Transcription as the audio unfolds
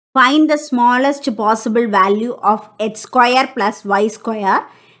Find the smallest possible value of x square plus y square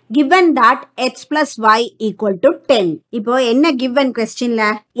given that x plus y equal to 10. இப்போ என்ன given questionல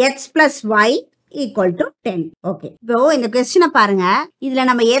x plus y equal to 10. Okay. இப்போ இந்த questionனை பாருங்க. இதுல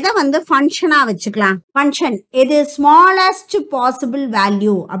நம்ம எதை வந்து functionஆ வச்சுக்கலாம்? Function எது smallest possible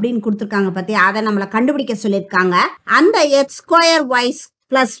value அப்படின்னு கொடுத்திருக்காங்க பத்தி அதை நம்மள கண்டுபிடிக்க சொல்லிருக்காங்க. அந்த x square y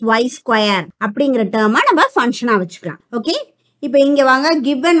plus y square அப்படிங்கிற term நம்ம functionஆ வச்சுக்கலாம். Okay. இப்போ இங்க வாங்க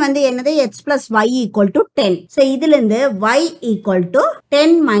given வந்து என்னது x plus y equal to 10. So இதுல இருந்து y equal to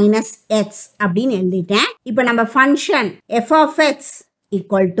 10 minus x அப்படின்னு எழுதிட்டேன். இப்போ நம்ம function f of x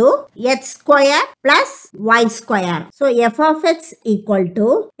equal to x square plus y square. So f of x equal to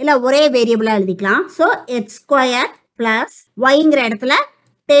இல்ல ஒரே வேரியபிளா எழுதிக்கலாம். So x square plus yங்கிற இடத்துல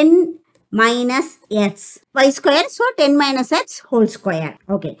 10 minus x y square. So 10 minus x whole square.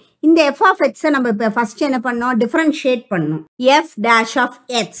 Okay. இந்த f of x நம்ம இப்ப first என்ன பண்ணோம் differentiate பண்ணோம் f dash of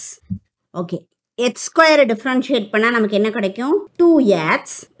x. Okay. x square differentiate பண்ணா நமக்கு என்ன கிடைக்கும் 2x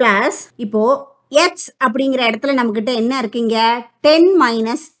plus இப்போ x அப்படிங்கிற இடத்துல நமக்கிட்ட என்ன இருக்குங்க 10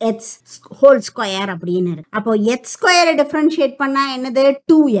 minus x whole square அப்படின்னு இருக்கு. அப்போ x square differentiate பண்ணா என்னது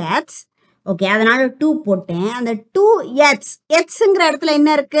 2x. ஓகே அதனால 2 போட்டேன். அந்த 2x xங்கிற இடத்துல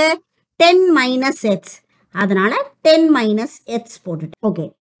என்ன இருக்கு 10 minus x. அதனால 10 minus x போட்டுட்டேன். ஓகே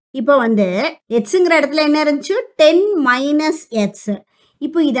இப்போ வந்து xங்கிற இடத்துல என்ன இருந்துச்சு 10 minus x.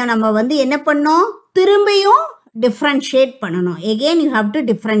 இப்போ இதை நம்ம வந்து என்ன பண்ணோம் திரும்பியும் differentiate பண்ணணும். Again you have to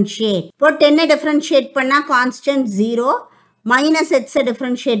differentiate. இப்போ 10 differentiate பண்ணா constant 0 minus x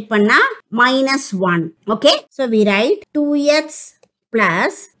differentiate பண்ணா minus 1. Okay. So we write 2x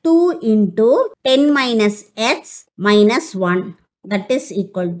plus 2 into 10 minus x minus 1. That is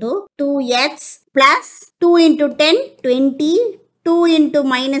equal to 2x plus 2 into 10 20. 2 into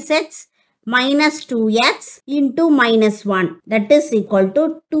minus x minus 2x into minus 1. That is equal to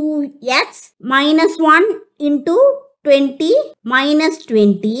 2x minus 1 into 20 minus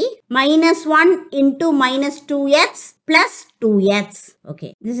 20 minus 1 into minus 2x plus 2x.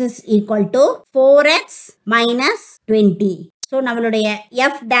 Okay. This is equal to 4x minus 20. So, நம்மளுடைய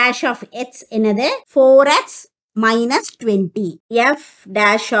f dash of x என்னது 4x minus 20. f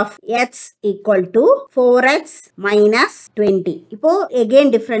dash of x equal to 4x minus 20. இப்போ again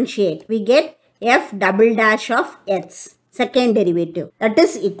differentiate. We get f double dash of x. Second derivative. That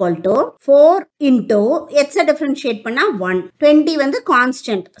is equal to 4 into x differentiate பண்ணா 1. 20 வந்து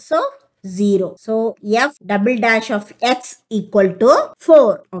constant. So 0. So f double dash of x equal to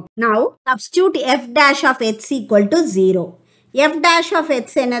 4. Okay. Now substitute f dash of x equal to 0. f dash of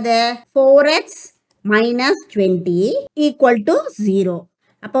x என்னது 4x minus 20 equal to 0.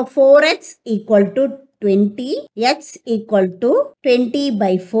 அப்போ 4x equal to 20, x equal to 20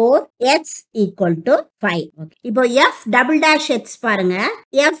 by 4, x equal to 5. Okay. இப்போ f double dash x பாருங்க.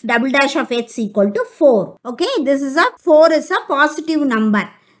 f double dash of x equal to 4. Okay. This is a 4 is a positive number.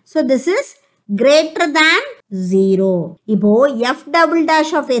 So this is greater than 0. இப்போ f double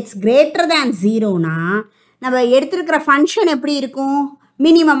dash of x greater than 0 னா நம்ம எடுத்திருக்கிற function எப்படி இருக்கும்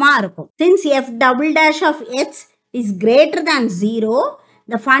minimum இருக்கும். Since f double dash of x is greater than 0,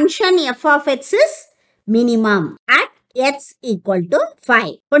 the function f of x is minimum at x equal to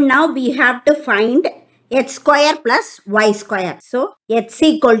 5. So now we have to find x square plus y square. So x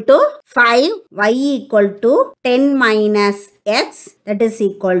equal to 5, y equal to 10 minus x, that is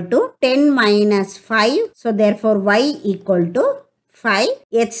equal to 10 minus 5. So therefore y equal to 5.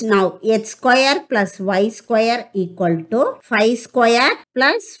 X now x square plus y square equal to 5 square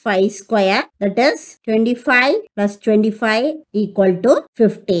plus 5 square, that is 25 plus 25 equal to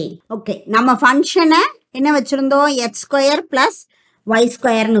 50. Okay. நம்ம function என்ன வச்சிருந்தோம் x square plus y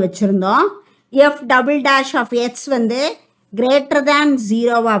square னு வச்சிருந்தோம். f double dash of x வந்து greater than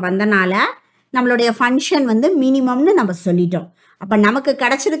 0 வந்தனால நம்மளுடைய function வந்து minimumனு நம்ம சொல்லிட்டோம். அப்ப நமக்கு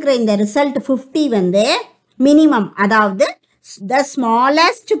கிடைச்சிருக்கிற இந்த result 50 வந்து minimum, அதாவது the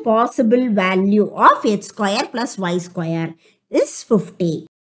smallest possible value of x square plus y square is 50.